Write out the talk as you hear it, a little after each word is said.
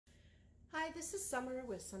This is Summer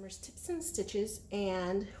with Summer's Tips and Stitches,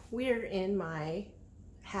 and we're in my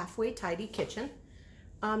halfway tidy kitchen.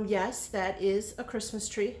 Yes, that is a Christmas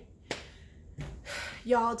tree.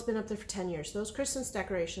 Y'all, it's been up there for 10 years. Those Christmas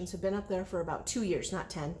decorations have been up there for about 2 years, not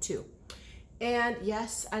 10, 2. And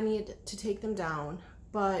yes, I need to take them down,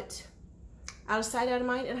 but out of sight, out of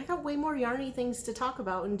mind, and I got way more yarny things to talk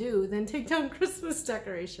about and do than take down Christmas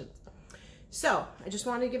decorations. So I just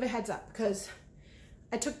wanted to give a heads up because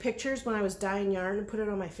I took pictures when I was dyeing yarn and put it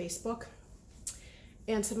on my Facebook,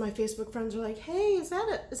 and some of my Facebook friends were like, "Hey, is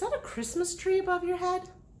that a Christmas tree above your head?"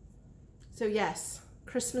 So yes,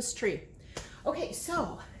 Christmas tree. Okay,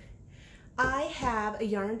 so I have a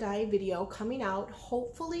yarn dye video coming out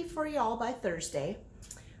hopefully for y'all by Thursday.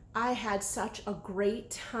 I had such a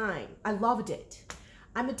great time. I loved it.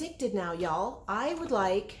 I'm addicted now, y'all. I would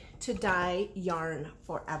like to dye yarn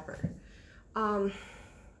forever.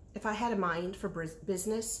 If I had a mind for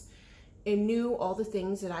business and knew all the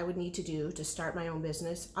things that I would need to do to start my own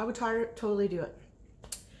business, I would totally do it.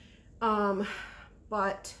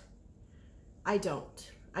 But I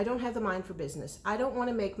don't. I don't have the mind for business. I don't want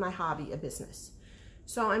to make my hobby a business.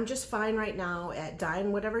 So I'm just fine right now at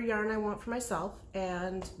dyeing whatever yarn I want for myself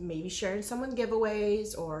and maybe sharing some with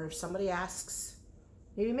giveaways, or if somebody asks,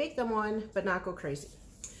 maybe make them one, but not go crazy.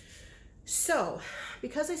 So,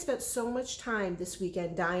 because I spent so much time this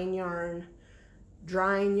weekend dyeing yarn,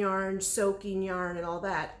 drying yarn, soaking yarn, and all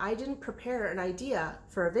that, I didn't prepare an idea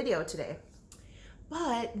for a video today.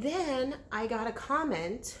 But then I got a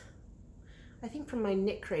comment, I think from my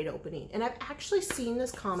Knitcrate opening, and I've actually seen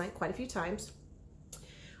this comment quite a few times.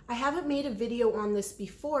 I haven't made a video on this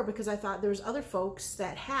before because I thought there was other folks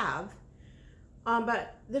that have,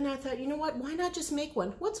 but then I thought, you know what, why not just make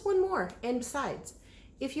one? What's one more? And besides,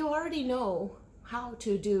 if you already know how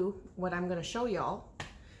to do what I'm going to show y'all,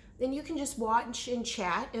 then you can just watch and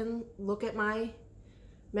chat and look at my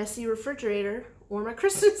messy refrigerator or my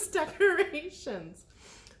Christmas decorations.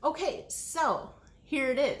 Okay, so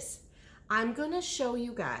here it is. I'm going to show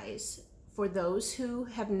you guys, for those who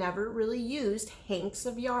have never really used hanks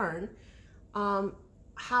of yarn,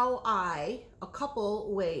 how a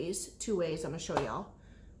couple ways, 2 ways I'm going to show y'all,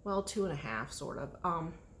 well, 2.5 sort of,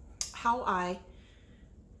 how I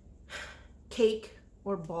cake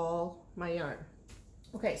or ball my yarn.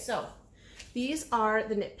 Okay, so these are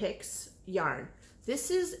the Knit Picks yarn.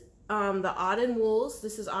 This is the Autumn Wools.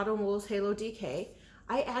 This is Autumn Wools Halo DK.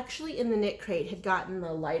 I actually in the Knitcrate had gotten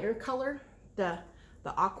the lighter color, the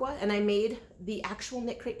aqua, and I made the actual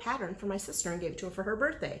Knitcrate pattern for my sister and gave it to her for her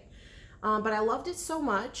birthday. But I loved it so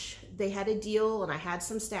much, they had a deal and I had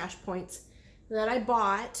some stash points that I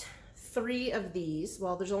bought 3 of these.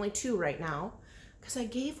 Well, there's only 2 right now, because I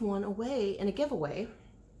gave one away in a giveaway.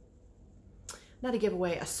 Not a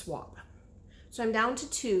giveaway, a swap. So I'm down to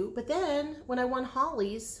 2, but then when I won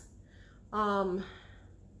Holly's,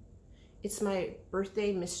 it's my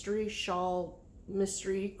birthday mystery shawl,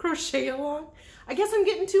 mystery crochet along. I guess I'm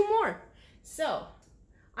getting 2 more. So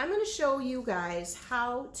I'm going to show you guys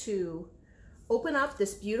how to open up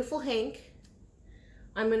this beautiful hank.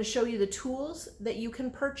 I'm going to show you the tools that you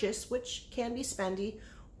can purchase, which can be spendy,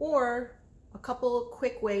 or a couple of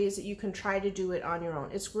quick ways that you can try to do it on your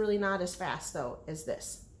own. It's really not as fast though as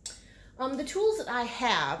this. The tools that I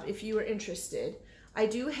have, if you are interested, I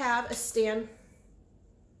do have a standwood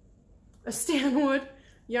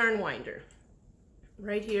yarn winder.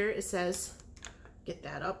 Right here it says, get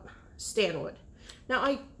that up, standwood.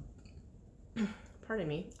 Now pardon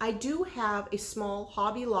me, I do have a small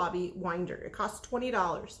Hobby Lobby winder. It costs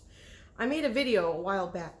 $20. I made a video a while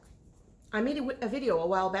back.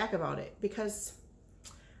 About it because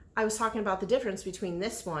I was talking about the difference between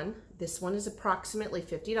this one is approximately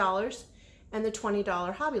 $50, and the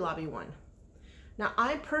 $20 Hobby Lobby one. Now,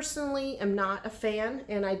 I personally am not a fan,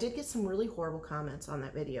 and I did get some really horrible comments on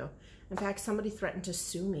that video. In fact, somebody threatened to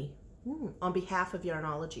sue me on behalf of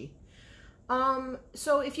Yarnology.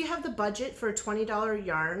 So if you have the budget for a $20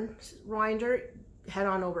 yarn winder, head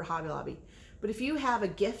on over to Hobby Lobby. But if you have a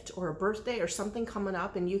gift or a birthday or something coming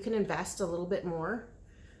up and you can invest a little bit more,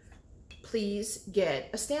 please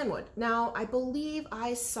get a standwood. Now, I believe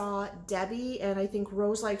I saw Debbie and I think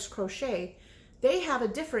Rose Likes Crochet. They have a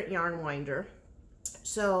different yarn winder.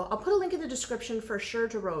 So I'll put a link in the description for sure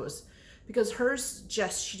to Rose, because hers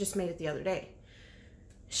she just made it the other day.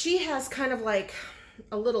 She has kind of like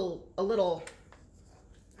a little,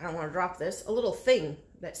 I don't want to drop this, a little thing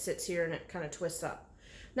that sits here and it kind of twists up.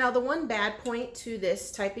 Now, the one bad point to this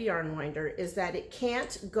type of yarn winder is that it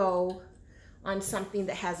can't go on something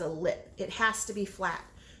that has a lip. It has to be flat.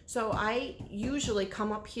 So I usually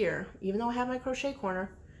come up here, even though I have my crochet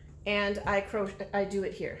corner, and I do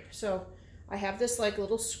it here. So I have this like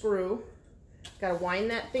little screw. Got to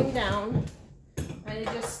wind that thing down. And it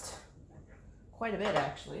just, quite a bit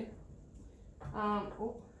actually.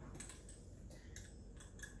 Oh.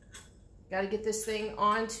 Got to get this thing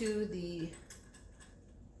onto the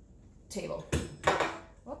table.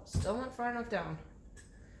 Oh, still not far enough down.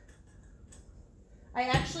 I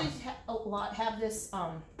actually have this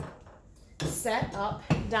set up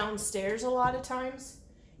downstairs a lot of times.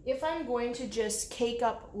 If I'm going to just cake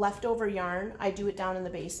up leftover yarn, I do it down in the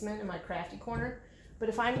basement in my crafty corner. But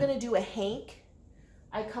if I'm going to do a hank,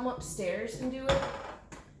 I come upstairs and do it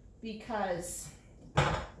because,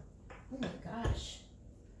 oh my gosh,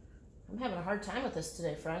 I'm having a hard time with this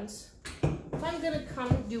today, friends. If I'm going to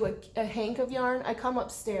come do a hank of yarn, I come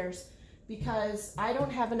upstairs because I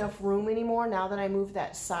don't have enough room anymore now that I moved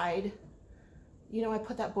that side. You know, I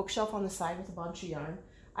put that bookshelf on the side with a bunch of yarn.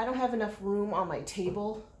 I don't have enough room on my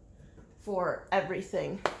table for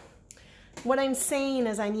everything. What I'm saying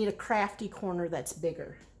is I need a crafty corner that's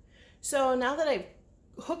bigger. So now that I've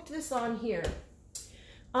hooked this on here,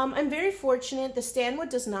 I'm very fortunate. The standwood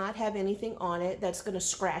does not have anything on it that's going to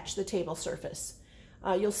scratch the table surface.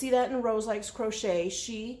 You'll see that in Rose Likes Crochet.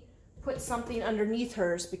 She put something underneath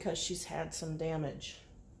hers because she's had some damage.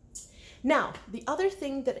 Now, the other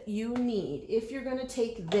thing that you need, if you're going to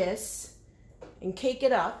take this and cake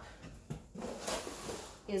it up,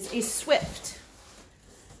 is a Swift.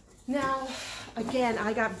 Now, again,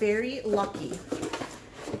 I got very lucky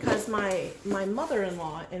because my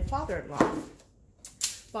mother-in-law and father-in-law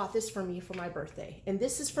bought this for me for my birthday. And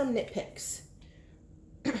this is from Knitpicks.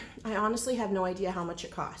 I honestly have no idea how much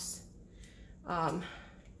it costs.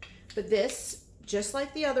 But this, just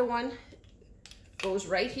like the other one, goes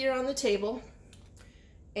right here on the table.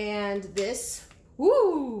 And this,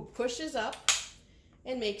 woo, pushes up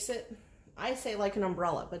and makes it, I say like an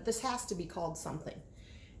umbrella, but this has to be called something.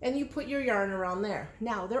 And you put your yarn around there.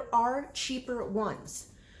 Now, there are cheaper ones.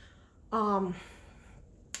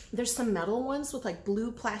 There's some metal ones with like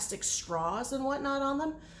blue plastic straws and whatnot on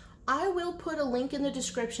them. I will put a link in the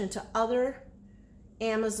description to other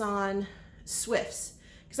Amazon Swifts,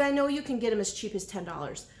 because I know you can get them as cheap as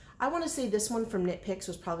 $10. I want to say this one from Knitpicks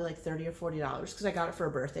was probably like $30 or $40 because I got it for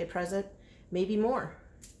a birthday present, maybe more.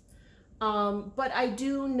 But I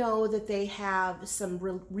do know that they have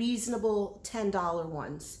some reasonable $10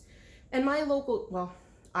 ones. And my local, well,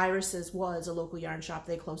 Iris's was a local yarn shop.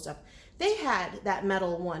 They closed up. They had that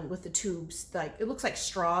metal one with the tubes, like it looks like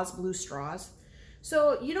straws, blue straws.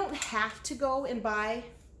 So you don't have to go and buy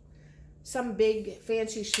some big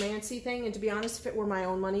fancy schmancy thing. And to be honest, if it were my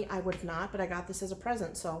own money, I would not, but I got this as a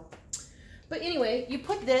present, so. But anyway, you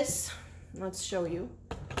put this, let's show you,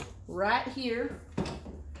 right here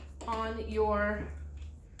on your,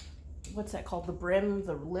 what's that called? The brim,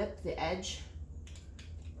 the lip, the edge,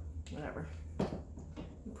 whatever.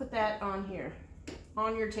 You put that on here,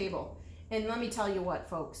 on your table. And let me tell you what,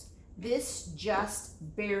 folks, this just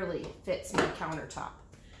barely fits my countertop.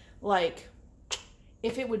 Like,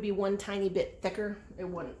 if it would be one tiny bit thicker, it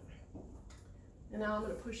wouldn't. And now I'm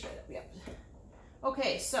going to push that up. Yep.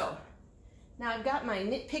 Okay, so now I've got my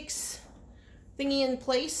Knitpicks thingy in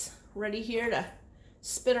place, ready here to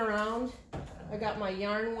spin around. I got my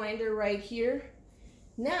yarn winder right here.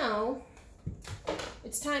 Now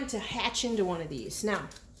it's time to hatch into one of these. Now,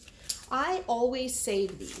 I always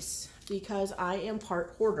save these because I am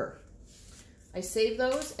part hoarder. I save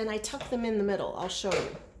those and I tuck them in the middle. I'll show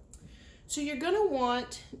you. So you're going to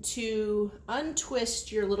want to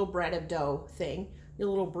untwist your little bread of dough thing, your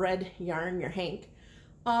little bread yarn, your hank.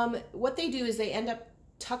 What they do is they end up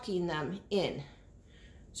tucking them in.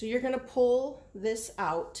 So you're going to pull this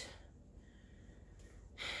out,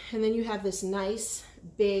 and then you have this nice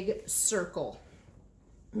big circle.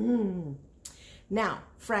 Now,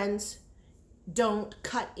 friends, don't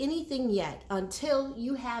cut anything yet until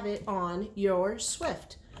you have it on your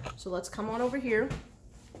Swift. So let's come on over here.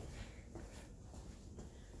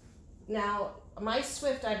 Now, my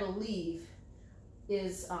Swift, I believe,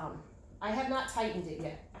 is, I have not tightened it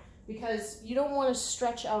yet because you don't want to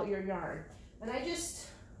stretch out your yarn. And I just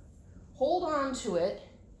hold on to it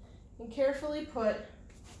and carefully put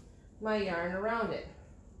my yarn around it.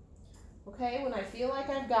 Okay, when I feel like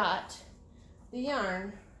I've got the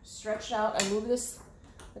yarn stretched out, I move this,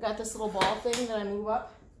 I got this little ball thing that I move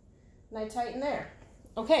up and I tighten there.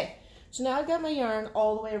 Okay, so now I've got my yarn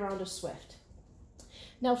all the way around a Swift.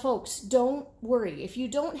 Now folks, don't worry. If you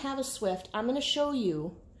don't have a Swift, I'm going to show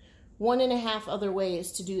you 1.5 other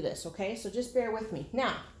ways to do this, okay? So just bear with me.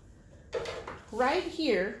 Now, right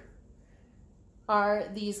here are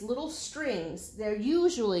these little strings. They're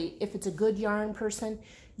usually, if it's a good yarn person,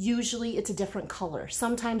 Usually it's a different color.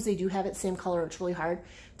 Sometimes they do have it same color. It's really hard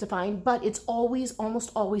to find, but it's always,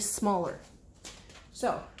 almost always smaller.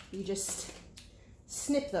 So you just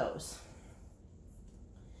snip those.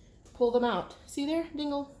 Pull them out. See there,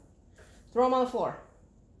 Dingle? Throw them on the floor.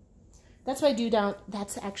 That's what I do down,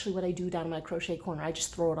 that's actually what I do down in my crochet corner. I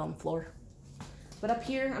just throw it on the floor. But up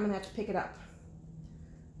here, I'm gonna have to pick it up.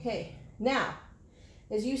 Okay, now,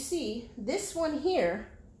 as you see, this one here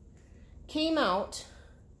came out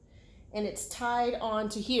and it's tied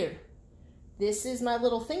onto here. This is my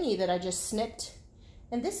little thingy that I just snipped,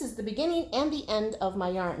 and this is the beginning and the end of my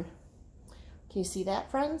yarn. Can you see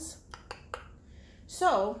that, friends?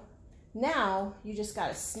 So now you just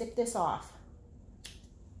gotta snip this off.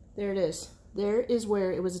 There it is. There is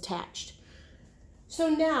where it was attached. So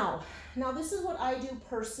now this is what I do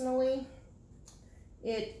personally.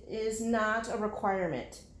 It is not a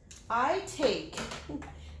requirement. I take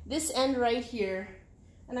this end right here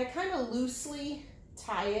and I kind of loosely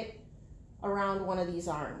tie it around one of these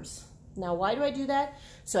arms. Now, why do I do that?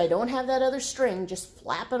 So I don't have that other string just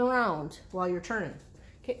flapping around while you're turning.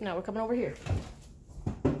 Okay, now we're coming over here.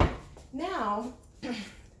 Now,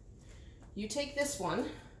 you take this one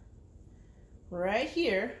right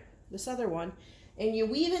here, this other one, and you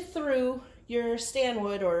weave it through your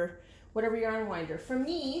standwood or whatever yarn winder. For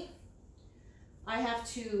me, I have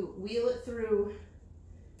to wheel it through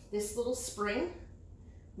this little spring.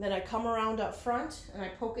 Then I come around up front and I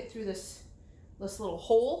poke it through this little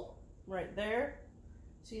hole right there.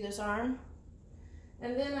 See this arm?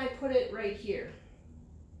 And then I put it right here.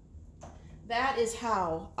 That is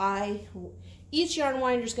how each yarn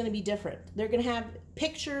winder is going to be different. They're going to have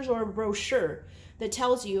pictures or a brochure that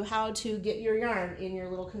tells you how to get your yarn in your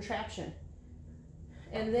little contraption.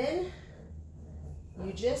 And then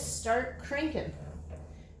you just start cranking.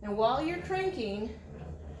 And while you're cranking,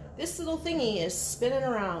 this little thingy is spinning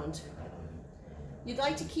around. You'd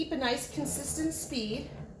like to keep a nice consistent speed.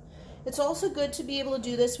 It's also good to be able to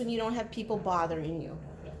do this when you don't have people bothering you,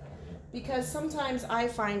 because sometimes I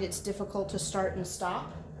find it's difficult to start and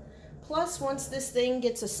stop. Plus, once this thing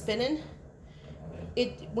gets a spinning,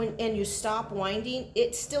 and you stop winding,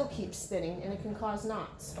 it still keeps spinning and it can cause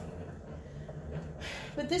knots.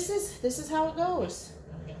 But this is how it goes.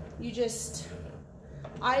 You just,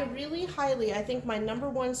 I think my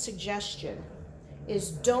 #1 suggestion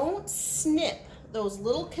is don't snip those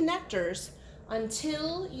little connectors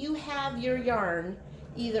until you have your yarn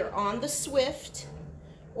either on the Swift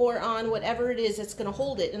or on whatever it is that's going to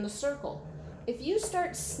hold it in the circle. If you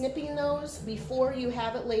start snipping those before you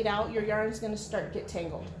have it laid out, your yarn's going to start to get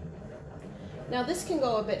tangled. Now this can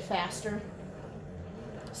go a bit faster.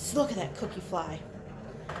 Just look at that cookie fly.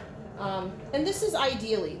 And this is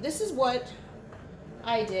this is what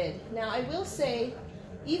I did. Now I will say,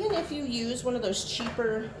 even if you use one of those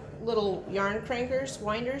cheaper little yarn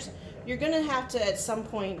winders, you're going to have to at some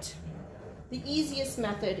point, the easiest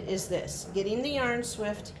method is this, getting the yarn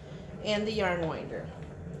Swift and the yarn winder.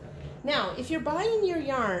 Now, if you're buying your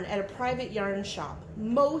yarn at a private yarn shop,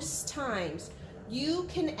 most times you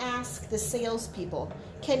can ask the salespeople,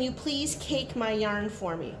 can you please cake my yarn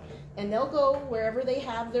for me? And they'll go wherever they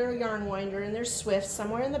have their yarn winder and their Swift,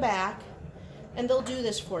 somewhere in the back, and they'll do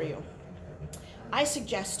this for you. I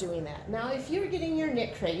suggest doing that. Now, if you're getting your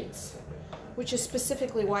Knitcrates, which is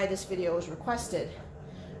specifically why this video was requested,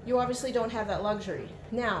 you obviously don't have that luxury.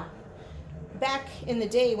 Now, back in the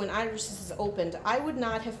day when Iris's opened, I would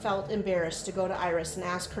not have felt embarrassed to go to Iris and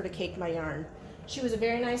ask her to cake my yarn. She was a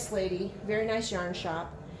very nice lady, very nice yarn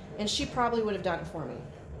shop, and she probably would have done it for me.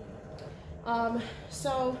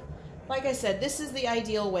 So, like I said, this is the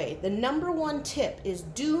ideal way. The #1 tip is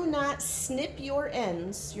do not snip your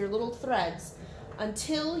ends, your little threads,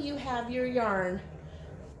 until you have your yarn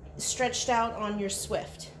stretched out on your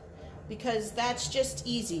Swift, because that's just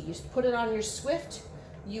easy. You put it on your Swift,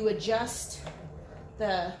 you adjust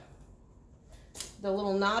the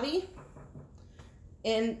little knobby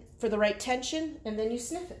and for the right tension, and then you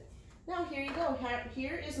snip it. Now here you go.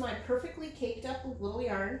 Here is my perfectly caked up little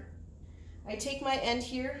yarn. I take my end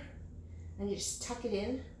here and you just tuck it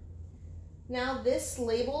in. Now this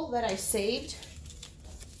label that I saved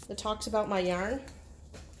that talks about my yarn,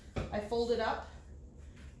 I fold it up.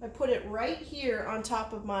 I put it right here on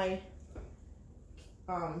top of my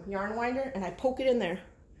yarn winder, and I poke it in there.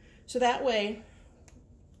 So that way,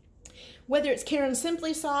 whether it's Caron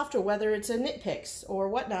Simply Soft or whether it's a Knit Picks or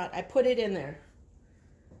whatnot, I put it in there.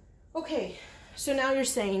 Okay, so now you're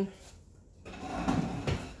saying,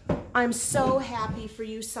 I'm so happy for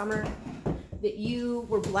you, Summer, that you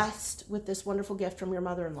were blessed with this wonderful gift from your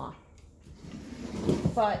mother-in-law.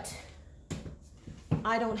 But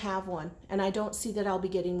I don't have one, and I don't see that I'll be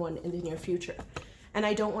getting one in the near future. And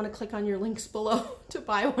I don't want to click on your links below to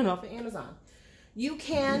buy one off of Amazon. You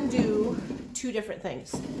can do two different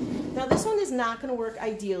things. Now this one is not going to work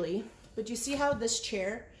ideally, but you see how this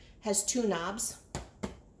chair has two knobs?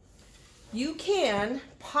 You can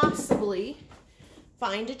possibly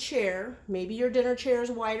find a chair, maybe your dinner chair is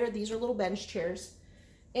wider, these are little bench chairs,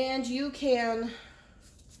 and you can,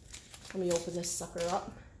 let me open this sucker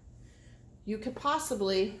up, you could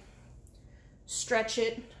possibly stretch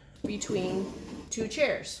it between two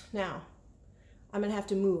chairs. Now, I'm gonna have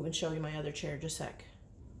to move and show you my other chair just a sec.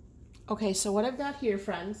 Okay, so what I've got here,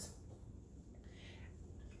 friends,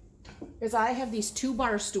 is I have these two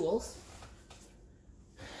bar stools,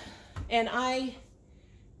 and I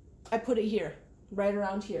put it here, right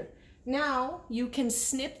around here. Now, you can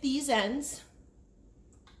snip these ends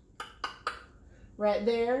right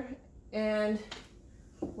there, and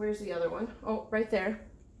where's the other one? Oh, right there.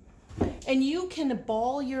 And you can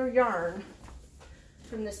ball your yarn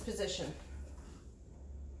from this position.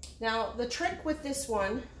 Now, the trick with this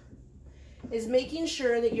one is making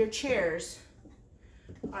sure that your chairs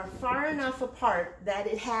are far enough apart that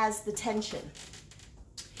it has the tension.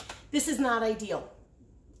 This is not ideal.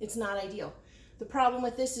 It's not ideal. The problem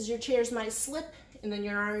with this is your chairs might slip and then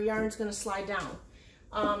your yarn's gonna slide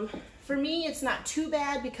down. For me, it's not too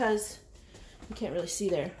bad because you can't really see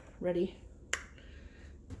there. Ready?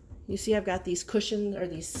 You see I've got these cushions or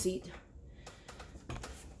these seat.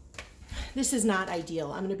 This is not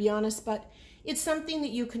ideal, I'm gonna be honest, but it's something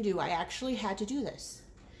that you can do. I actually had to do this.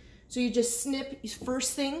 So you just snip,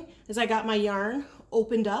 first thing is I got my yarn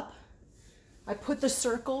opened up. I put the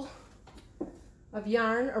circle of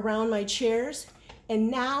yarn around my chairs, and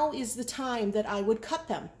now is the time that I would cut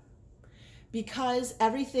them because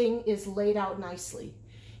everything is laid out nicely.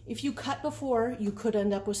 If you cut before, you could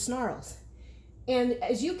end up with snarls. And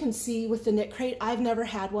as you can see with the Knitcrate, I've never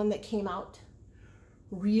had one that came out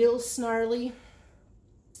real snarly.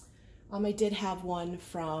 I did have one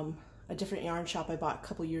from a different yarn shop I bought a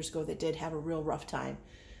couple years ago that did have a real rough time.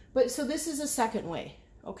 But so this is a second way,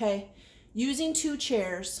 okay? Using two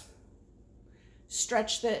chairs,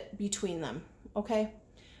 stretch between them, okay?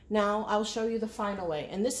 Now I'll show you the final way.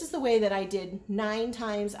 And this is the way that I did 9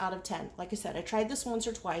 times out of 10. Like I said, I tried this once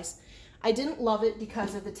or twice. I didn't love it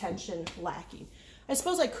because of the tension lacking. I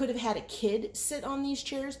suppose I could have had a kid sit on these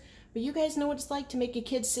chairs, but you guys know what it's like to make a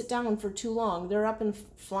kid sit down for too long. They're up and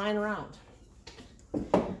flying around.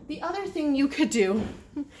 The other thing you could do,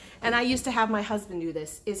 and I used to have my husband do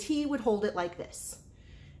this, is he would hold it like this.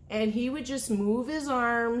 And he would just move his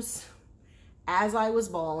arms as I was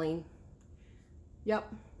balling.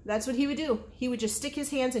 Yep, that's what he would do. He would just stick his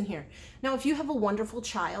hands in here. Now, if you have a wonderful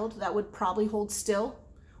child that would probably hold still,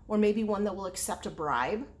 or maybe one that will accept a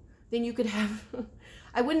bribe, then you could have,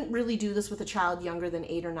 I wouldn't really do this with a child younger than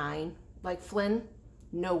 8 or 9. Like Flynn,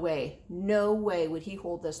 no way would he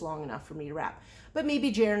hold this long enough for me to wrap. But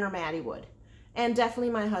maybe Jaren or Maddie would. And definitely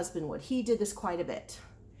my husband would. He did this quite a bit.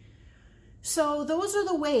 So those are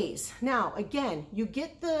the ways. Now, again, you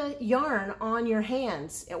get the yarn on your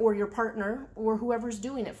hands or your partner or whoever's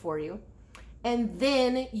doing it for you, and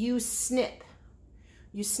then you snip.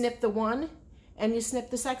 You snip the one and you snip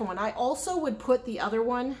the second one. I also would put the other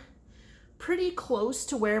one pretty close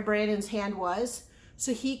to where Brandon's hand was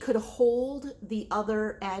so he could hold the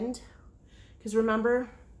other end. Because remember,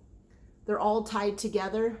 they're all tied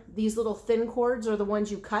together. These little thin cords are the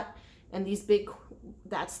ones you cut, and these big,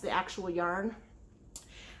 that's the actual yarn.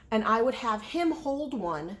 And I would have him hold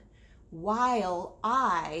one while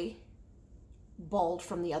I balled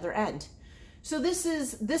from the other end. So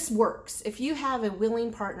this works if you have a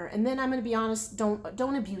willing partner. And then I'm going to be honest,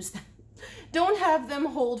 don't abuse them. Don't have them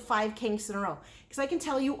hold 5 kinks in a row, because I can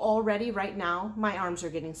tell you already right now my arms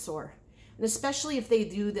are getting sore. And especially if they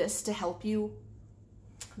do this to help you,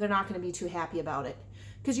 they're not going to be too happy about it,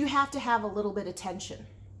 because you have to have a little bit of tension.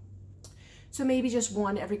 So maybe just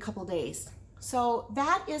one every couple days. So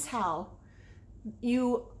that is how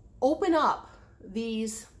you open up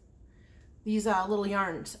these little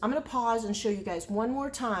yarns. I'm going to pause and show you guys one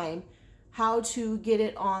more time how to get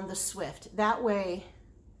it on the Swift. That way,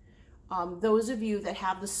 those of you that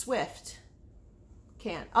have the Swift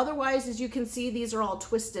can. Otherwise, as you can see, these are all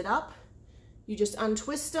twisted up. You just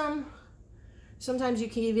untwist them. Sometimes you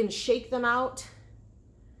can even shake them out.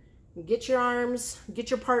 Get your arms, get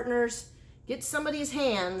your partners, get somebody's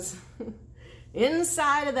hands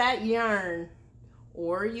inside of that yarn.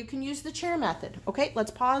 Or you can use the chair method. Okay,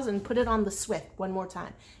 let's pause and put it on the Swift one more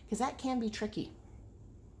time, because that can be tricky.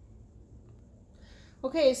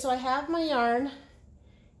 Okay, so I have my yarn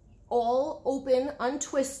all open,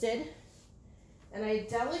 untwisted, and I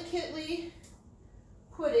delicately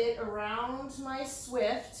put it around my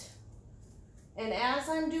Swift. And as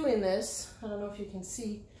I'm doing this, I don't know if you can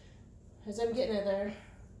see, as I'm getting it there,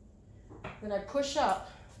 then I push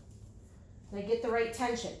up and I get the right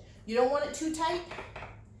tension. You don't want it too tight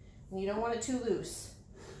and you don't want it too loose.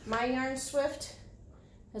 My yarn Swift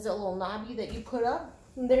has a little knobby that you put up,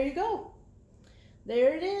 and there you go.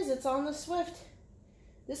 There it is, it's on the Swift.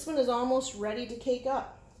 This one is almost ready to cake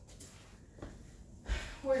up.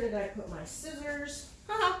 Where did I put my scissors?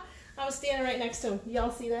 Haha, I was standing right next to him.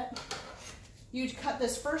 Y'all see that? You cut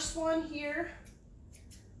this first one here.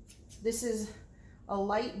 This is a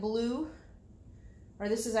light blue, or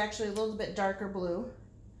this is actually a little bit darker blue.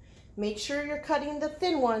 Make sure you're cutting the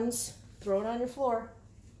thin ones. Throw it on your floor.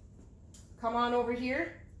 Come on over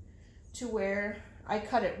here to where I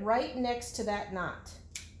cut it right next to that knot.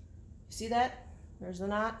 See that? There's the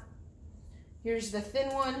knot. Here's the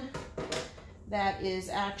thin one. That is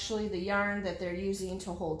actually the yarn that they're using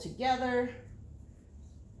to hold together.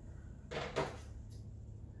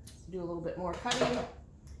 Do a little bit more cutting.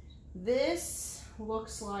 This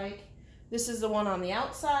looks like, this is the one on the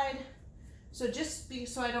outside. So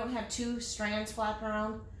so I don't have two strands flapping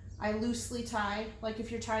around, I loosely tie, like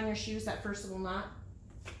if you're tying your shoes, that first little knot.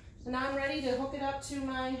 And now I'm ready to hook it up to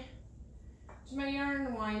my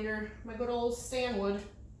yarn winder, my good old standwood.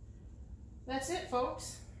 That's it,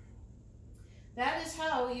 folks. That is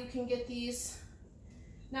how you can get these.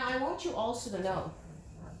 Now I want you also to know,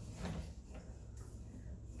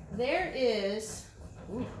 there is,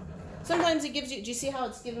 sometimes it gives you, do you see how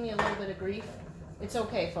it's giving me a little bit of grief? It's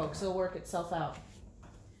okay, folks, it'll work itself out.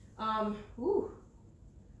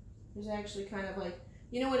 There's actually kind of like,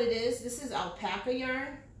 you know what it is? This is alpaca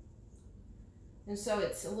yarn, and so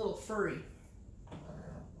it's a little furry.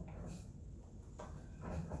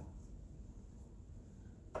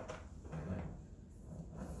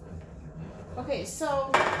 Okay,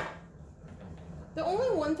 so the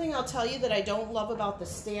only one thing I'll tell you that I don't love about the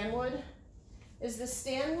standwood is the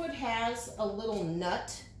standwood has a little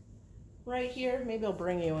nut right here. Maybe I'll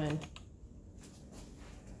bring you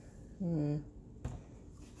in.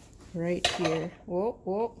 Right here. Whoa,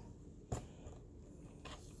 whoa.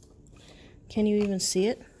 Can you even see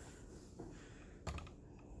it?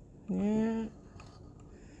 Yeah.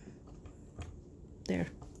 There.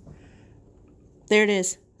 There it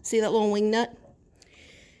is. See that little wing nut?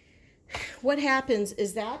 What happens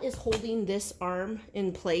is that is holding this arm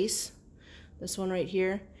in place, this one right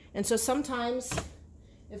here. And so sometimes,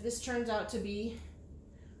 if this turns out to be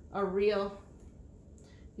a real,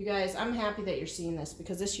 you guys, I'm happy that you're seeing this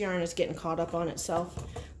because this yarn is getting caught up on itself.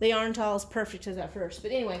 They aren't all as perfect as at first.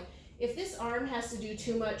 But anyway, if this arm has to do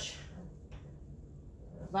too much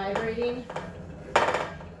vibrating,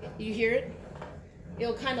 you hear it?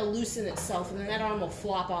 It'll kind of loosen itself and then that arm will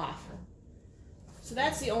flop off. So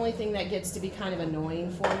that's the only thing that gets to be kind of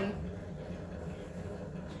annoying for me,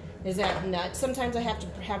 is that nut. Sometimes I have to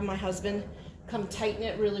have my husband come tighten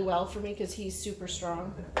it really well for me because he's super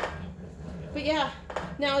strong. But yeah,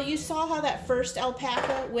 now you saw how that first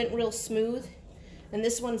alpaca went real smooth and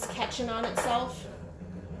this one's catching on itself.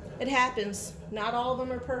 It happens. Not all of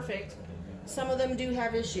them are perfect. Some of them do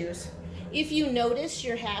have issues. If you notice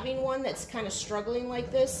you're having one that's kind of struggling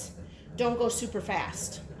like this, don't go super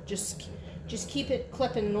fast. Just keep it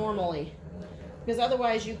clipping normally, because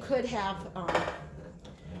otherwise you could have,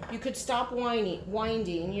 you could stop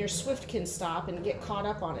winding, your Swift can stop and get caught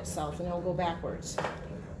up on itself and it'll go backwards.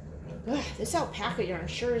 Ugh, this alpaca yarn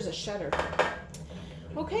sure is a shudder.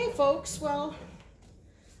 Okay, folks, well,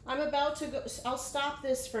 I'm about to go, I'll stop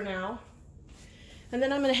this for now. And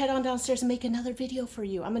then I'm going to head on downstairs and make another video for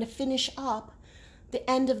you. I'm going to finish up the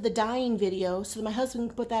end of the dyeing video so that my husband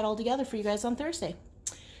can put that all together for you guys on Thursday.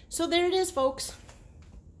 So there it is, folks.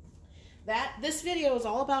 This video is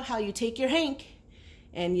all about how you take your hank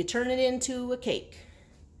and you turn it into a cake.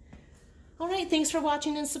 All right, thanks for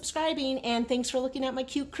watching and subscribing, and thanks for looking at my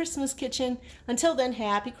cute Christmas kitchen. Until then,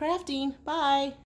 happy crafting. Bye.